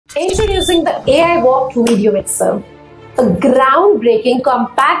Introducing the AIWaft Video Mixer, a groundbreaking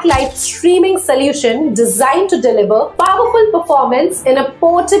compact live streaming solution designed to deliver powerful performance in a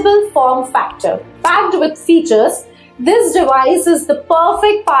portable form factor. Packed with features, this device is the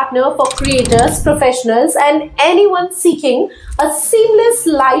perfect partner for creators, professionals, and anyone seeking a seamless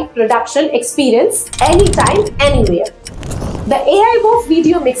live production experience anytime, anywhere. The AIWaft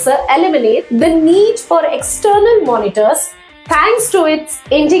Video Mixer eliminates the need for external monitors thanks to its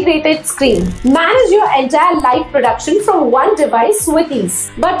integrated screen. Manage your entire live production from one device with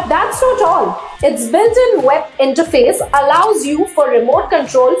ease. But that's not all. Its built-in web interface allows you for remote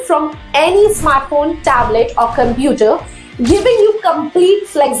control from any smartphone, tablet, or computer, giving you complete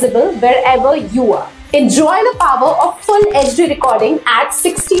flexibility wherever you are. Enjoy the power of full HD recording at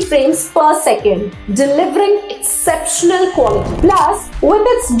 60 frames per second, delivering exceptional quality. Plus, with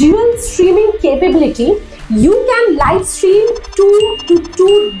its dual streaming capability, you can live stream two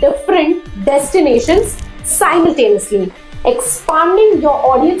different destinations simultaneously, expanding your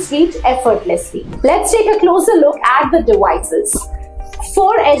audience reach effortlessly. Let's take a closer look at the devices.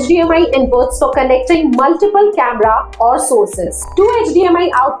 4 HDMI inputs for connecting multiple camera or sources. 2 HDMI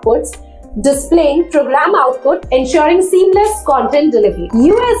outputs displaying program output, ensuring seamless content delivery.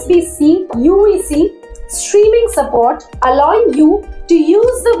 USB-C, UVC streaming support, allowing you to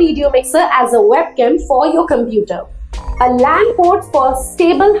use the video mixer as a webcam for your computer. A LAN port for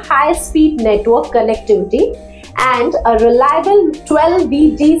stable high-speed network connectivity, and a reliable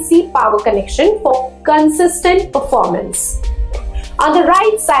 12V DC power connection for consistent performance. On the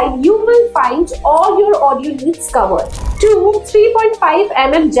right side, you will find all your audio needs covered. 2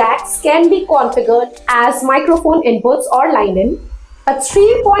 3.5mm jacks can be configured as microphone inputs or line-in. A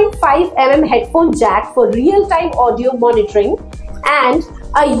 3.5mm headphone jack for real-time audio monitoring, and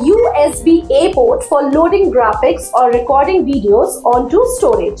a USB-A port for loading graphics or recording videos onto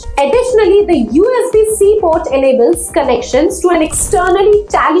storage. Additionally, the USB-C port enables connections to an externally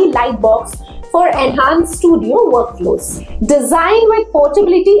tally light box for enhanced studio workflows. Designed with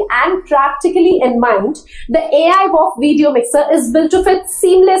portability and practically in mind, the AIWaft Video Mixer is built to fit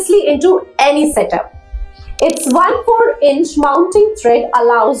seamlessly into any setup. Its 1/4-inch mounting thread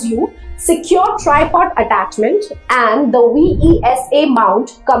allows you secure tripod attachment, and the VESA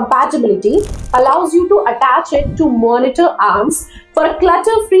mount compatibility allows you to attach it to monitor arms for a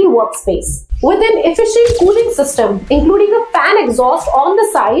clutter-free workspace. With an efficient cooling system, including a fan exhaust on the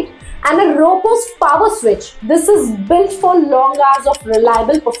side and a robust power switch, this is built for long hours of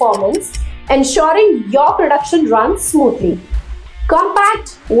reliable performance, ensuring your production runs smoothly.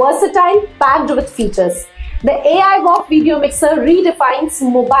 Compact, versatile, packed with features, the AIWaft Video Mixer redefines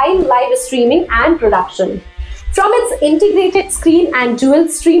mobile live streaming and production. From its integrated screen and dual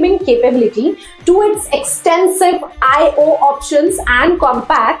streaming capability to its extensive I/O options and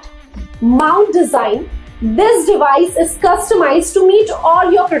compact mount design, this device is customized to meet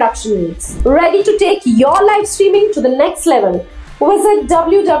all your production needs. Ready to take your live streaming to the next level? Visit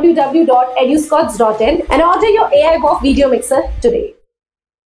www.eduscots.in and order your AIWaft Video Mixer today.